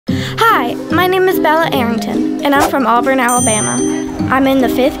Hi, my name is Bella Arrington, and I'm from Auburn, Alabama. I'm in the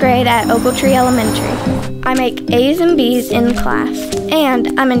 5th grade at Ogletree Elementary. I make A's and B's in class,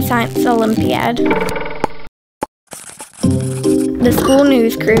 and I'm in Science Olympiad. The school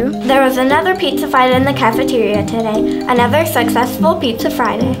news crew. There was another pizza fight in the cafeteria today. Another successful Pizza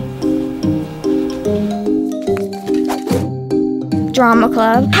Friday. Drama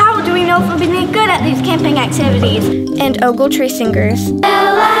club. How do we know if we'll be any good at these camping activities? And Ogletree singers.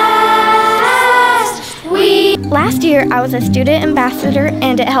 Last year, I was a student ambassador,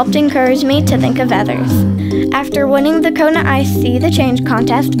 and it helped encourage me to think of others. After winning the Kona I See the Change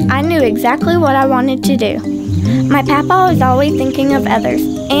contest, I knew exactly what I wanted to do. My papa is always thinking of others,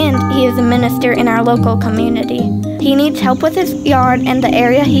 and he is a minister in our local community. He needs help with his yard, and the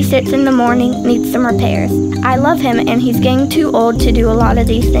area he sits in the morning needs some repairs. I love him, and he's getting too old to do a lot of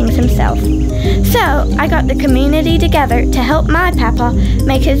these things himself. So, I got the community together to help my papa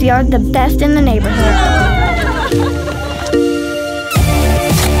make his yard the best in the neighborhood. Just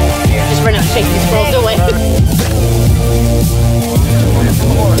run out and shake these squirrels away.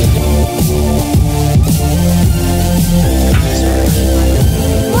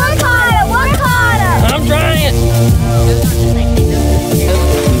 One harder! I'm trying.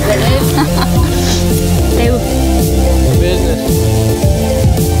 Business.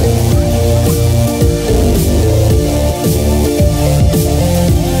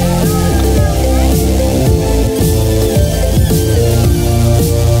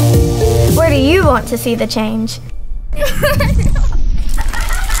 Where do you want to see the change?